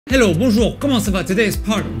Hello, bonjour, comment ça va? Today is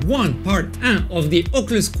part 1 of the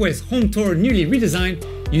Oculus Quest Home Tour newly redesigned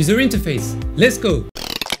user interface. Let's go!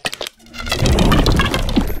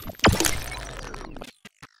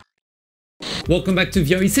 Welcome back to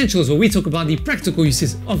VR Essentials, where we talk about the practical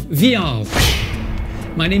uses of VR.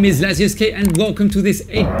 My name is LaziusK and welcome to this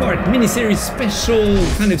 8-part mini-series special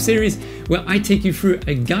kind of series where I take you through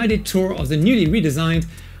a guided tour of the newly redesigned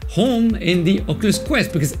home in the Oculus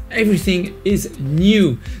Quest, because everything is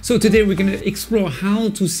new. So today we're going to explore how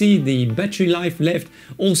to see the battery life left,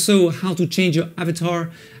 also how to change your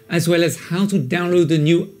avatar, as well as how to download the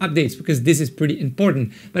new updates, because this is pretty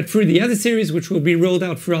important. But through the other series, which will be rolled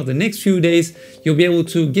out throughout the next few days, you'll be able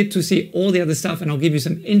to get to see all the other stuff, and I'll give you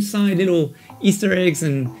some inside little Easter eggs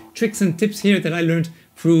and tricks and tips here that I learned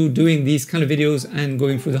through doing these kind of videos and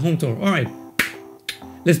going through the home tour. All right,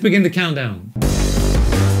 let's begin the countdown.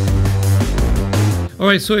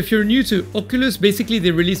 Alright, so if you're new to Oculus, basically they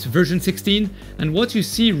released version 16 and what you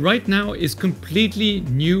see right now is completely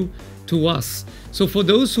new to us. So for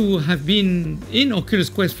those who have been in Oculus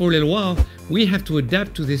Quest for a little while, we have to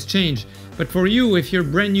adapt to this change. But for you, if you're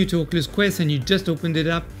brand new to Oculus Quest and you just opened it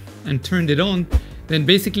up and turned it on, then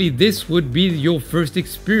basically this would be your first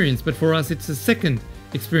experience. But for us, it's a second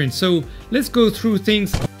experience. So let's go through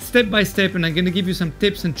things step by step, and I'm going to give you some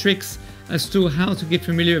tips and tricks as to how to get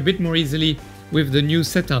familiar a bit more easily with the new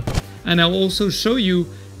setup, and I'll also show you,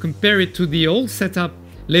 compare it to the old setup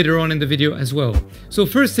later on in the video as well. So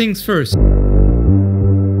first things first.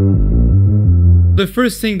 The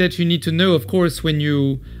first thing that you need to know, of course, when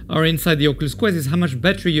you are inside the Oculus Quest is how much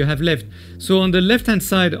battery you have left. So on the left hand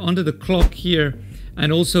side, under the clock here,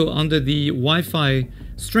 and also under the Wi-Fi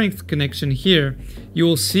strength connection here, you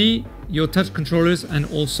will see your touch controllers and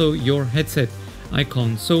also your headset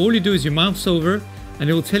icon. So all you do is you mouse over and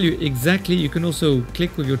it will tell you exactly, you can also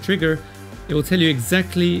click with your trigger, it will tell you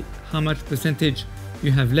exactly how much percentage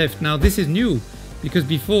you have left. Now this is new because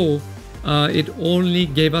before it only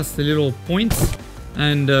gave us the little points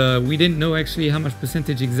and we didn't know actually how much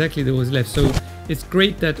percentage exactly there was left. So it's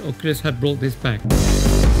great that Oculus had brought this back.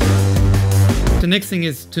 The next thing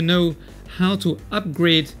is to know how to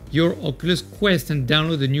upgrade your Oculus Quest and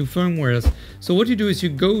download the new firmwares. So what you do is you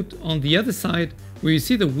go on the other side where you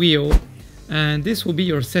see the wheel, and this will be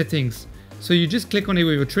your settings. So you just click on it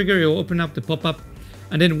with your trigger, it will open up the pop-up,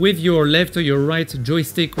 and then with your left or your right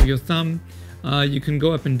joystick or your thumb, you can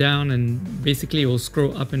go up and down, and basically it will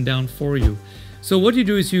scroll up and down for you. So what you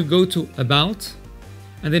do is you go to About,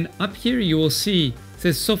 and then up here you will see it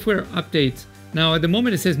says Software Update. Now at the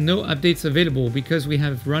moment it says no updates available because we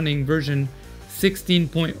have running version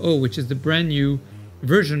 16.0, which is the brand new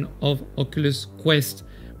version of Oculus Quest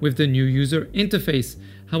with the new user interface.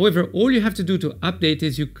 However, all you have to do to update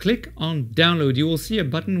is you click on download. You will see a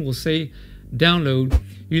button will say download.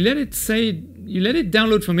 You let it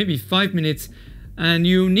download for maybe 5 minutes, and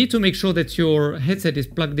you need to make sure that your headset is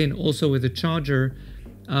plugged in also with a charger.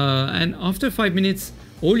 And after 5 minutes,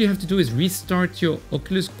 all you have to do is restart your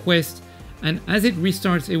Oculus Quest, and as it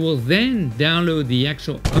restarts, it will then download the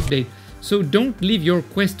actual update. So don't leave your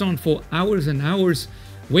Quest on for hours and hours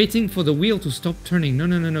waiting for the wheel to stop turning.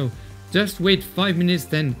 No. Just wait 5 minutes,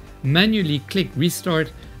 then manually click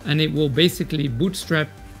restart, and it will basically bootstrap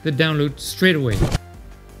the download straight away.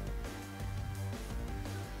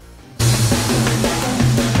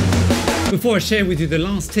 Before I share with you the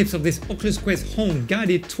last tips of this Oculus Quest Home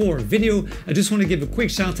guided tour video, I just want to give a quick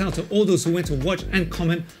shout out to all those who went to watch and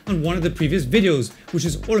comment on one of the previous videos, which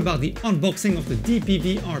is all about the unboxing of the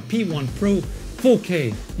DPVR P1 Pro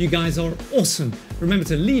 4K. You guys are awesome. Remember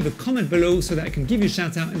to leave a comment below so that I can give you a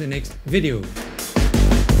shout out in the next video.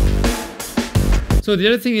 So the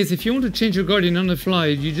other thing is, if you want to change your Guardian on the fly,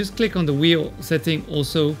 you just click on the wheel setting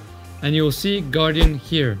also, and you'll see Guardian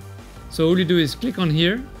here. So all you do is click on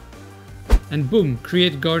here, and boom,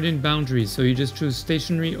 create Guardian boundaries. So you just choose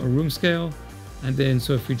stationary or room scale, and then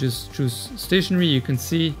so if we just choose stationary, you can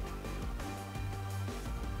see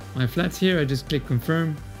my flats here. I just click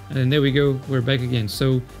confirm. And then there we go, we're back again.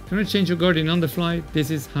 So if you want to change your Guardian on the fly,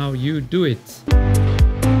 this is how you do it.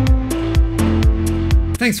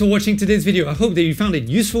 Thanks for watching today's video. I hope that you found it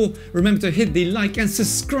useful. Remember to hit the like and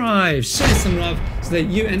subscribe, share some love so that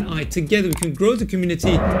you and I together we can grow the community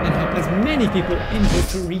and help as many people in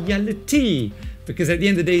virtual reality. Because at the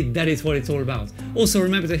end of the day, that is what it's all about. Also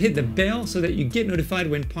remember to hit the bell so that you get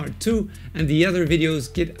notified when part 2 and the other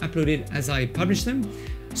videos get uploaded as I publish them.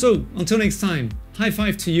 So until next time, high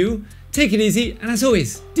five to you, take it easy, and as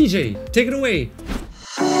always, DJ, take it away.